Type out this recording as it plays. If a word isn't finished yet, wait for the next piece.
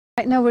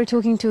Right now we're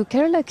talking to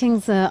Kerala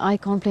Kings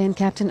icon player and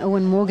captain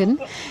Eoin Morgan,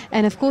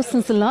 and of course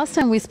since the last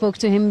time we spoke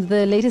to him,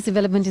 the latest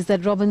development is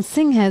that Robin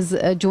Singh has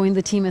joined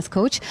the team as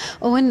coach.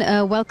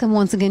 Eoin, welcome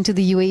once again to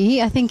the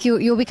UAE. I think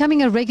you're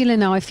becoming a regular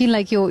now. I feel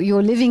like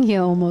you're living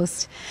here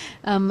almost.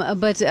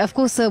 But of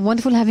course,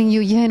 wonderful having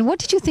you here. And what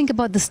did you think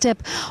about the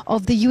step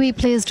of the UAE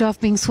Players Draft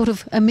being sort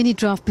of a mini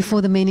draft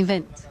before the main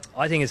event?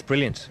 I think it's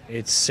brilliant.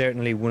 It's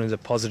certainly one of the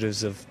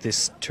positives of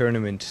this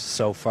tournament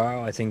so far.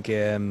 I think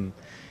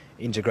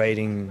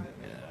integrating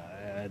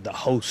the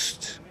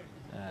host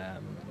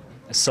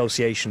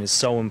association is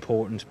so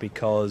important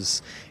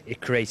because it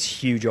creates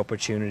huge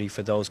opportunity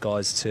for those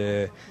guys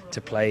to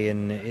play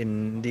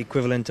in the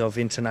equivalent of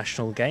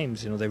international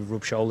games. You know, they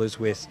rub shoulders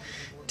with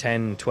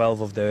 10,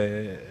 12 of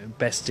the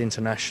best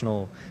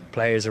international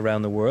players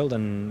around the world,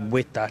 and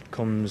with that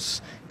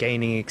comes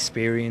gaining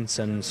experience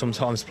and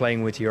sometimes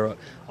playing with your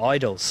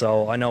idols.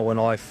 So I know when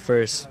I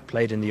first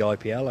played in the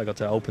IPL, I got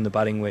to open the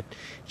batting with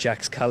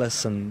Jax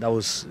Callis, and that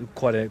was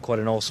quite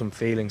an awesome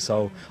feeling.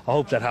 So I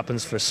hope that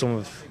happens for some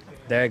of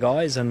their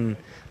guys, and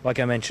like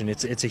I mentioned,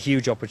 it's a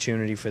huge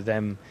opportunity for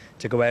them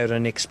to go out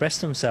and express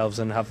themselves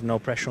and have no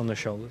pressure on their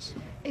shoulders.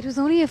 It was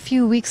only a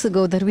few weeks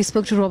ago that we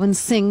spoke to Robin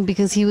Singh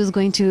because he was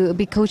going to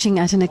be coaching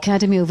at an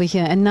academy over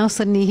here, and now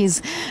suddenly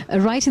he's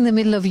right in the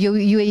middle of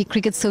UAE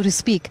cricket, so to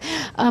speak.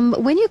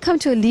 When you come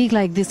to a league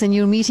like this and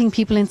you're meeting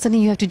people and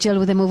suddenly you have to gel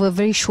with them over a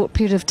very short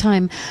period of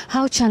time,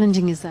 how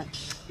challenging is that?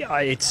 Yeah,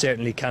 it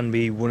certainly can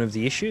be one of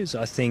the issues.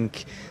 I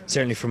think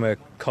certainly from a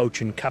coach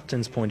and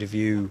captain's point of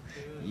view,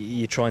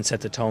 you try and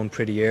set the tone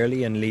pretty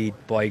early and lead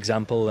by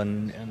example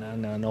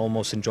and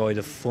almost enjoy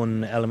the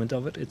fun element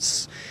of it.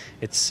 It's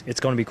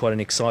going to be quite an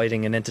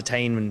exciting and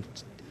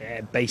entertainment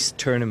based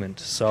tournament.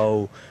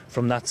 So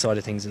from that side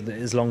of things,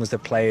 as long as the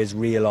players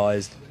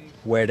realise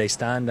where they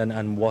stand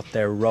and what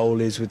their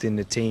role is within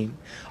the team,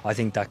 I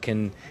think that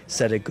can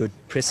set a good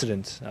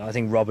precedent. I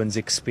think Robin's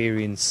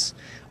experience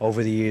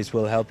over the years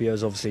will help you.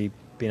 As obviously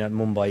been at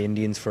Mumbai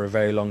Indians for a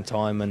very long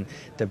time, and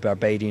the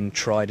Barbadian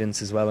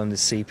Tridents as well in the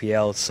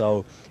CPL,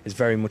 so it's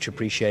very much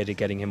appreciated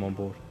getting him on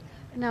board.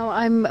 Now,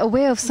 I'm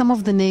aware of some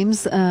of the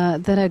names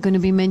that are going to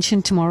be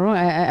mentioned tomorrow.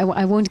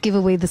 I won't give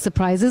away the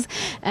surprises,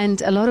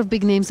 and a lot of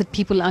big names that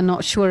people are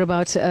not sure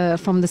about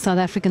from the South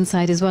African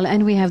side as well,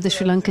 and we have the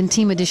Sri Lankan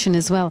team edition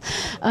as well.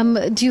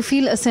 Do you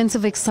feel a sense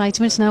of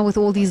excitement now with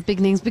all these big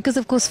names? Because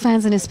of course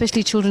fans and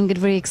especially children get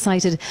very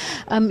excited.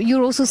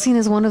 You're also seen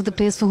as one of the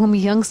players for whom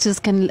youngsters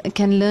can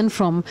learn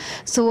from.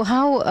 So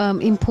how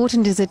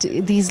important is it,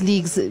 these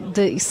leagues,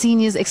 the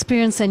seniors,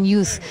 experience and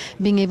youth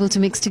being able to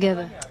mix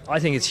together? I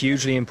think it's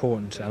hugely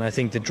important, and I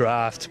think the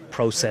draft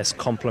process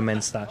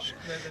complements that.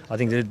 I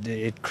think that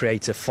it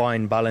creates a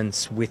fine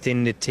balance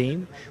within the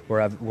team,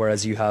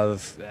 whereas you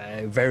have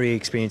very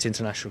experienced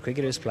international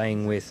cricketers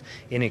playing with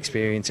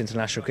inexperienced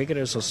international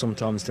cricketers or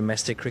sometimes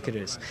domestic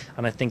cricketers,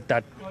 and I think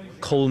that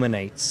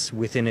culminates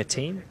within a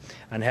team,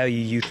 and how you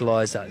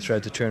utilise that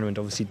throughout the tournament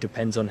obviously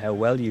depends on how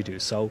well you do.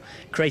 So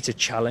it creates a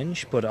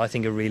challenge, but I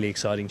think a really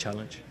exciting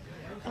challenge.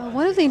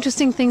 One of the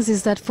interesting things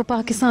is that for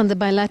Pakistan, the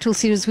bilateral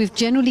series, we've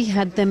generally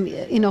had them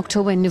in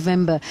October and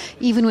November,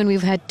 even when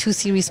we've had 2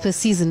 series per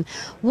season.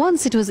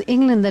 Once it was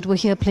England that were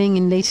here playing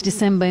in late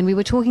December, and we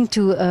were talking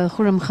to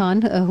Khurram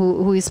Khan,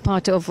 who is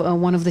part of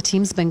one of the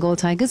teams, Bengal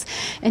Tigers,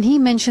 and he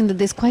mentioned that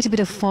there's quite a bit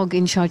of fog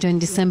in Sharjah in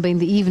December in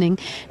the evening,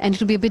 and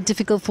it'll be a bit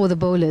difficult for the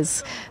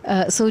bowlers.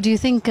 So do you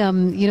think,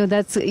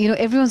 that's,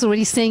 everyone's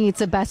already saying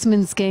it's a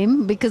batsman's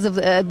game because of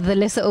the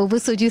lesser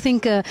overs, so do you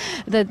think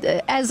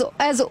that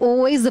as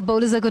always the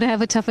bowlers are going to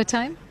have a tougher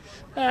time?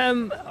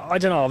 I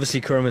don't know. Obviously,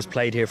 Khurram has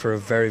played here for a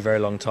very, very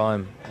long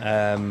time,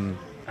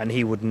 and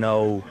he would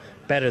know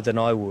better than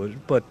I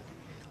would. But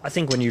I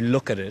think when you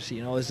look at it,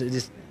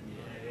 it's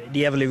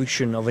the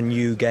evolution of a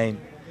new game.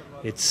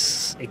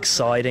 It's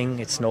exciting.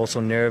 It's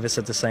also nervous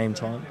at the same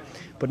time.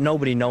 But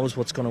nobody knows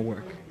what's going to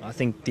work. I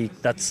think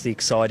that's the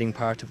exciting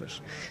part of it.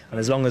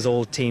 And as long as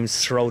all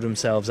teams throw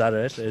themselves at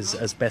it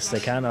as best they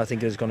can, I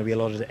think there's going to be a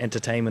lot of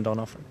entertainment on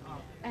offer.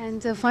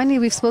 And finally,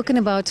 we've spoken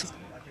about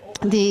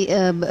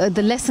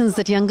the lessons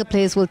that younger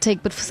players will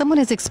take, but for someone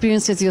as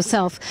experienced as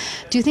yourself,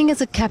 do you think as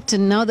a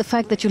captain now the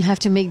fact that you'll have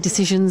to make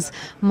decisions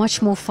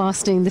much more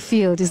faster in the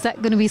field, is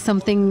that going to be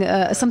something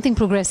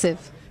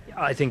progressive?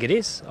 I think it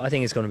is. I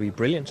think it's going to be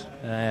brilliant.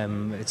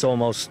 It's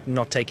almost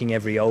not taking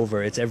every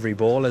over, it's every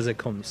ball as it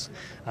comes,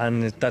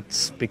 and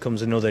that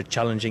becomes another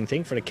challenging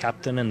thing for the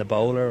captain and the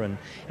bowler and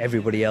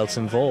everybody else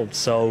involved.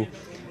 So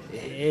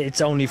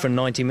it's only for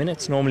 90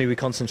 minutes. Normally we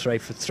concentrate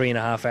for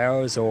 3.5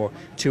 hours or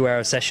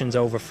 2-hour sessions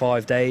over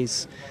 5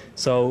 days.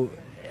 So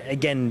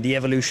again, the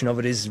evolution of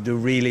it is the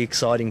really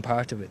exciting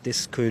part of it.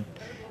 This could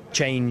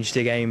change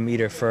the game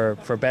either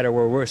for better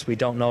or worse. We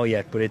don't know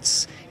yet, but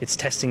it's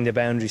testing the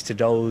boundaries to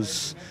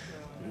those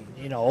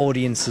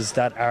audiences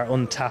that are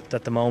untapped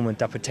at the moment,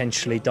 that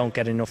potentially don't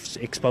get enough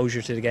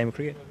exposure to the game of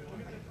cricket.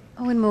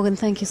 Eoin Morgan,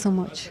 thank you so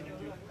much.